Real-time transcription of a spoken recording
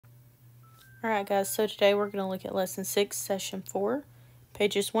Alright guys, so today we're going to look at Lesson 6, Session 4,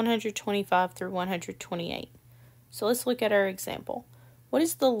 pages 125 through 128. So let's look at our example. What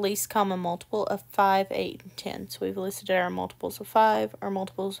is the least common multiple of 5, 8, and 10? So we've listed our multiples of 5, our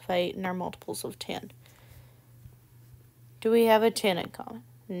multiples of 8, and our multiples of 10. Do we have a 10 in common?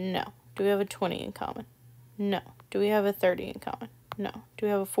 No. Do we have a 20 in common? No. Do we have a 30 in common? No. Do we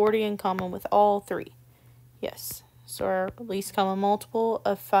have a 40 in common with all three? Yes. So our least common multiple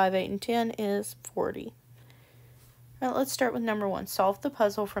of 5, 8, and 10 is 40. All right, let's start with number 1. Solve the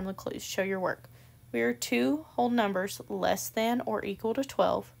puzzle from the clues. Show your work. We are two whole numbers less than or equal to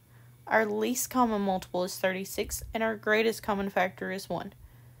 12. Our least common multiple is 36, and our greatest common factor is 1.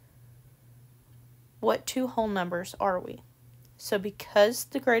 What two whole numbers are we? So because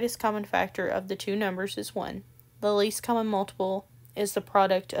the greatest common factor of the two numbers is 1, the least common multiple is the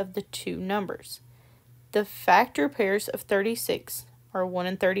product of the two numbers. The factor pairs of 36 are 1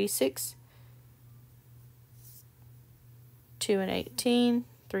 and 36, 2 and 18,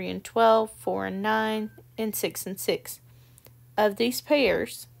 3 and 12, 4 and 9, and 6 and 6. Of these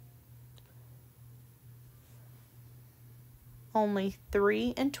pairs, only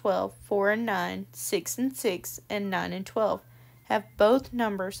 3 and 12, 4 and 9, 6 and 6, and 9 and 12 have both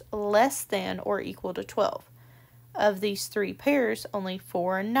numbers less than or equal to 12. Of these three pairs, only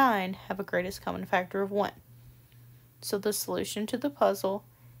 4 and 9 have a greatest common factor of 1. So the solution to the puzzle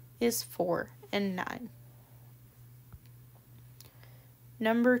is 4 and 9.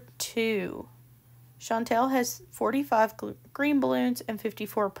 Number 2. Chantel has 45 green balloons and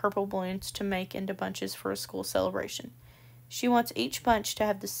 54 purple balloons to make into bunches for a school celebration. She wants each bunch to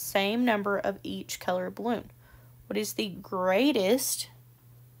have the same number of each color balloon. What is the greatest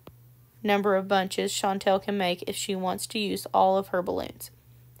number of bunches Chantel can make if she wants to use all of her balloons?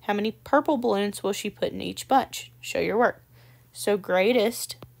 How many purple balloons will she put in each bunch? Show your work. So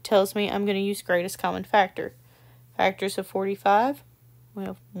greatest tells me I'm going to use greatest common factor. Factors of 45, we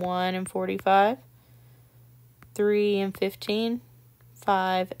have 1 and 45, 3 and 15,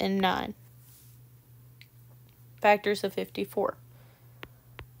 5 and 9. Factors of 54,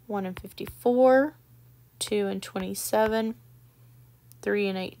 1 and 54, 2 and 27, 3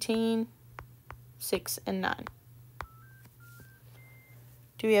 and 18, 6 and 9.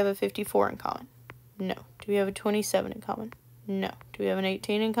 Do we have a 54 in common? No. Do we have a 27 in common? No. Do we have an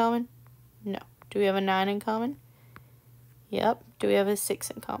 18 in common? No. Do we have a 9 in common? Yep. Do we have a 6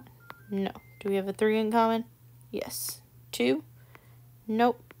 in common? No. Do we have a 3 in common? Yes. 2?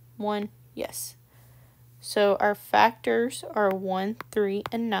 Nope. 1? Yes. So our factors are 1, 3,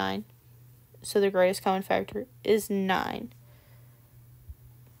 and 9. So the greatest common factor is 9.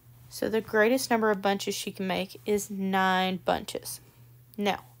 So the greatest number of bunches she can make is 9 bunches.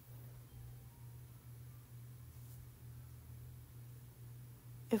 Now,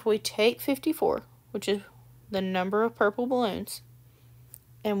 if we take 54, which is the number of purple balloons,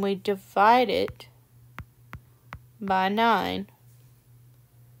 and we divide it by 9,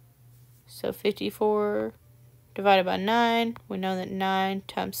 so 54 divided by 9, we know that 9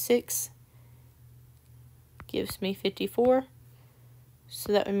 times 6 gives me 54.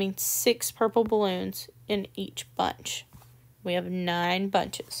 So that would mean 6 purple balloons in each bunch. We have 9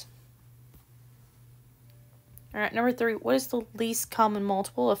 bunches. Alright, number 3. What is the least common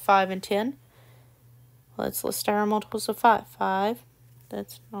multiple of 5 and 10? Let's list our multiples of 5. 5,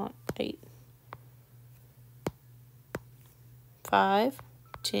 that's not 8. 5,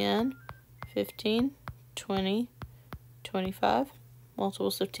 10, 15, 20, 25.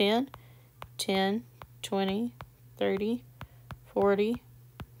 Multiples of 10, 10, 20, 30, 40,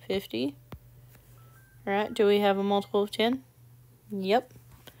 50. Alright, do we have a multiple of 10? Yep.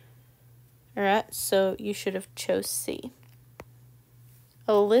 Alright, so you should have chose C.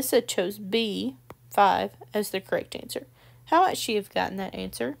 Alyssa chose B, 5, as the correct answer. How might she have gotten that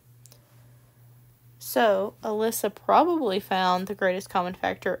answer? So, Alyssa probably found the greatest common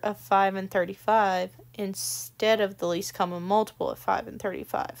factor of 5 and 35 instead of the least common multiple of 5 and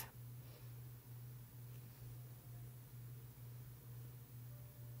 35.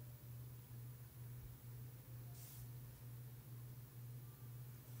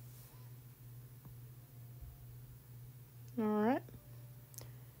 Alright.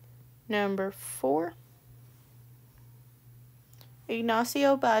 Number 4.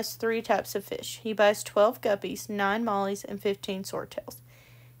 Ignacio buys 3 types of fish. He buys 12 guppies, 9 mollies, and 15 swordtails.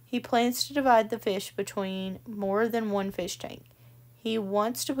 He plans to divide the fish between more than one fish tank. He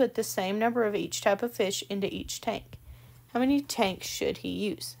wants to put the same number of each type of fish into each tank. How many tanks should he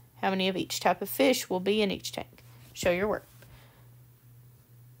use? How many of each type of fish will be in each tank? Show your work.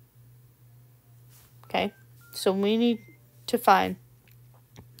 Okay, so we need to find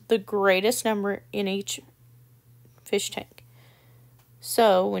the greatest number in each fish tank.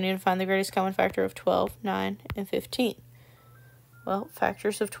 So we need to find the greatest common factor of 12, 9, and 15. Well,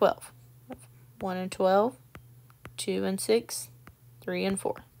 factors of 12. 1 and 12, 2 and 6, 3 and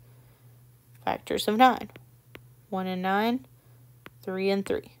 4. Factors of 9. 1 and 9, 3 and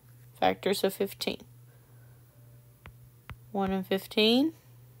 3. Factors of 15. 1 and 15,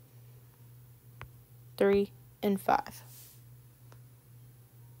 3 and 5.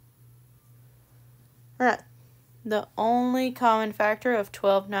 Alright, the only common factor of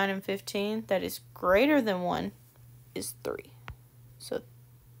 12, 9, and 15 that is greater than 1 is 3. So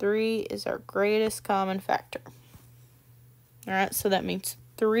 3 is our greatest common factor. Alright, so that means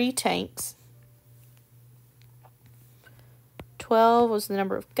 3 tanks. 12 was the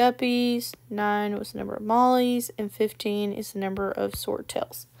number of guppies, 9 was the number of mollies, and 15 is the number of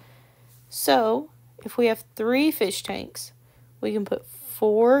swordtails. So, if we have 3 fish tanks, we can put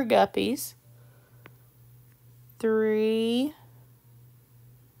 4 guppies, 3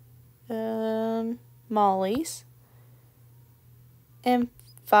 mollies, and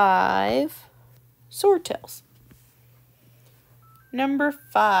 5 swordtails. Number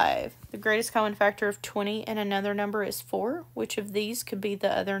 5. The greatest common factor of 20 and another number is 4. Which of these could be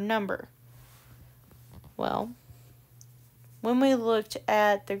the other number? Well, when we looked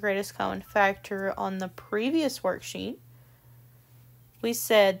at the greatest common factor on the previous worksheet, we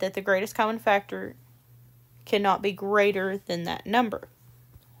said that the greatest common factor cannot be greater than that number.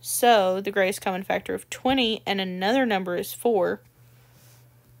 So, the greatest common factor of 20 and another number is 4.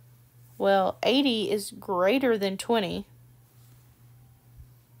 Well, 80 is greater than 20.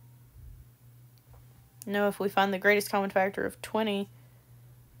 Now, if we find the greatest common factor of 20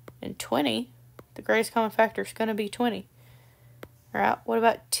 and 20, the greatest common factor is going to be 20. All right, what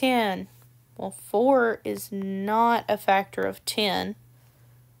about 10? Well, 4 is not a factor of 10.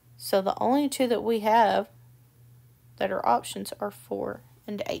 So the only two that we have that are options are 4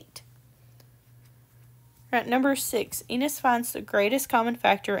 and 8. All right, number 6. Enos finds the greatest common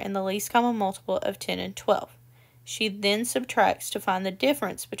factor and the least common multiple of 10 and 12. She then subtracts to find the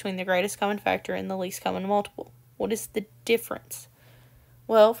difference between the greatest common factor and the least common multiple. What is the difference?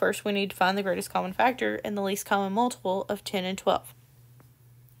 Well, first we need to find the greatest common factor and the least common multiple of 10 and 12.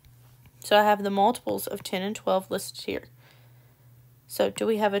 So I have the multiples of 10 and 12 listed here. So do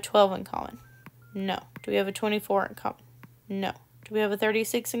we have a 12 in common? No. Do we have a 24 in common? No. Do we have a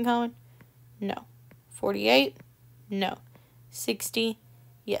 36 in common? No. 48? No. 60?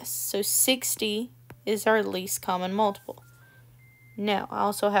 Yes. So 60 is our least common multiple. Now, I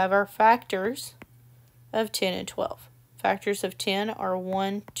also have our factors of 10 and 12. Factors of 10 are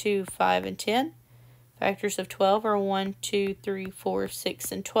 1, 2, 5, and 10. Factors of 12 are 1, 2, 3, 4,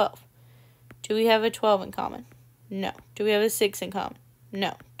 6, and 12. Do we have a 12 in common? No. Do we have a 6 in common?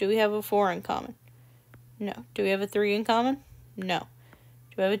 No. Do we have a 4 in common? No. Do we have a 3 in common? No.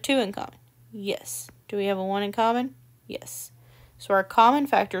 Do we have a 2 in common? Yes. Do we have a 1 in common? Yes. So our common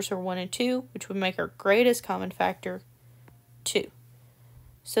factors are 1 and 2, which would make our greatest common factor 2.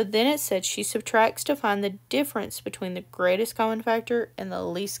 So then it said she subtracts to find the difference between the greatest common factor and the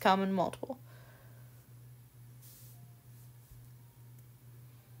least common multiple.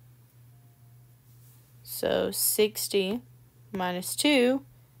 So 60 minus 2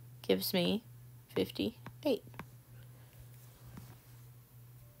 gives me 58.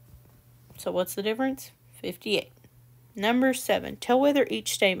 So what's the difference? 58. Number 7. Tell whether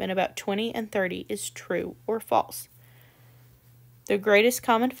each statement about 20 and 30 is true or false. The greatest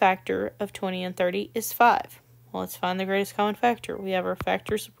common factor of 20 and 30 is 5. Well, let's find the greatest common factor. We have our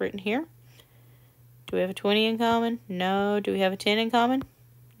factors written here. Do we have a 20 in common? No. Do we have a 10 in common?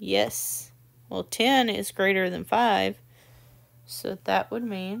 Yes. Well, 10 is greater than 5, so that would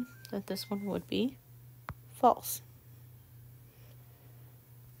mean that this one would be false.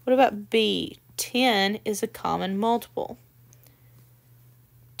 What about B? 10 is a common multiple.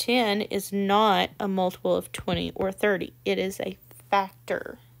 10 is not a multiple of 20 or 30. It is a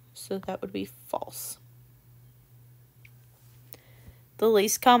factor, so that would be false. The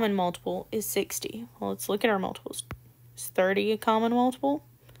least common multiple is 60. Well, let's look at our multiples. Is 30 a common multiple?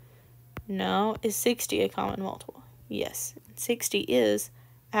 No. Is 60 a common multiple? Yes. 60 is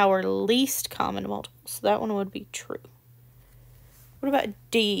our least common multiple, so that one would be true. What about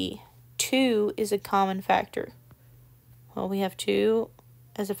D? 2 is a common factor. Well, we have 2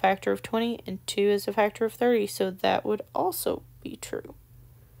 as a factor of 20 and 2 as a factor of 30, so that would also be true.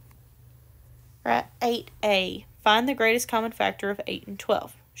 Right, 8A. Find the greatest common factor of 8 and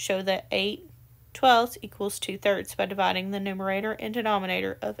 12. Show that 8 twelfths equals 2/3 by dividing the numerator and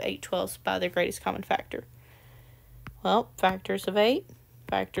denominator of 8 twelfths by the greatest common factor. Well, factors of 8,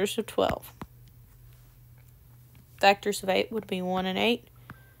 Factors of 12. Factors of 8 would be 1 and 8,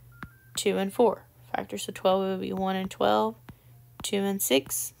 2 and 4. Factors of 12 would be 1 and 12, 2 and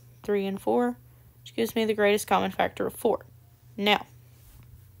 6, 3 and 4, which gives me the greatest common factor of 4. Now,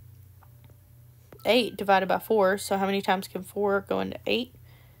 8 divided by 4, so how many times can 4 go into 8?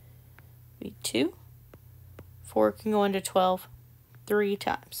 Be 2. 4 can go into 12 3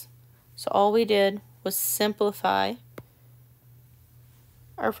 times. So all we did was simplify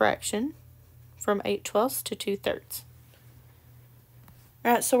our fraction from 8/12 to 2/3.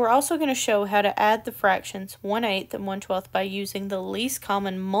 Alright, so we're also going to show how to add the fractions 1/8 and 1/12 by using the least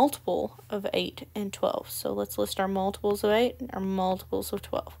common multiple of 8 and 12. So let's list our multiples of 8 and our multiples of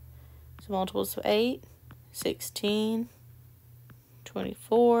 12. So multiples of 8, 16,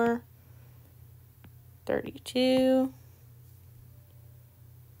 24, 32,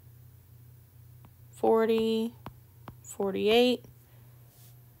 40, 48,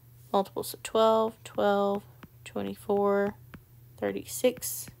 multiples of 12, 12, 24,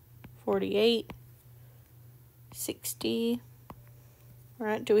 36, 48, 60. All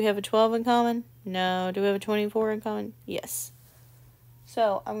right, do we have a 12 in common? No. Do we have a 24 in common? Yes.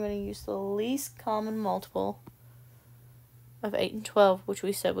 So I'm going to use the least common multiple of 8 and 12, which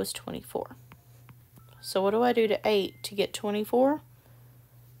we said was 24. So what do I do to 8 to get 24?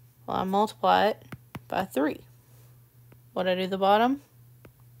 Well, I multiply it by 3. What do I do to the bottom?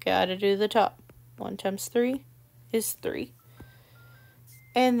 Gotta do the top. 1 times 3 is 3.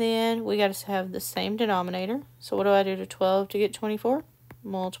 And then we got to have the same denominator. So what do I do to 12 to get 24?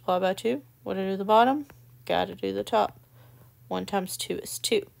 Multiply by 2. What do I do to the bottom? Gotta do the top. 1 times 2 is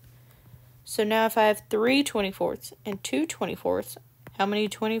 2. So now if I have 3 24ths and 2 24ths, how many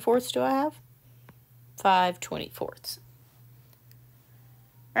 24ths do I have? 5 24ths.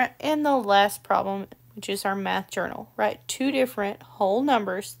 All right, and the last problem, which is our math journal. Write 2 different whole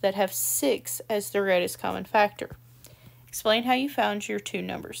numbers that have 6 as their greatest common factor. Explain how you found your 2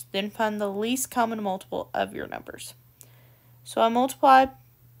 numbers. Then find the least common multiple of your numbers. So I multiplied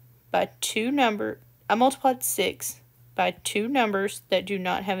 6 by 2 numbers that do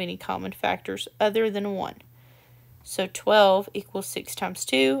not have any common factors other than 1. So 12 equals 6 times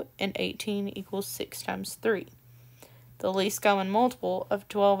 2, and 18 equals 6 times 3. The least common multiple of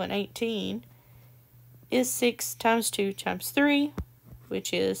 12 and 18 is 6 times 2 times 3,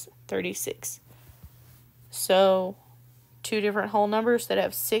 which is 36. So 2 different whole numbers that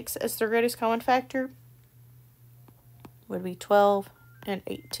have 6 as their greatest common factor would be 12 and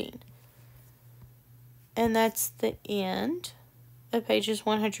 18. And that's the end of pages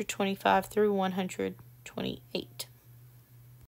 125 through 128.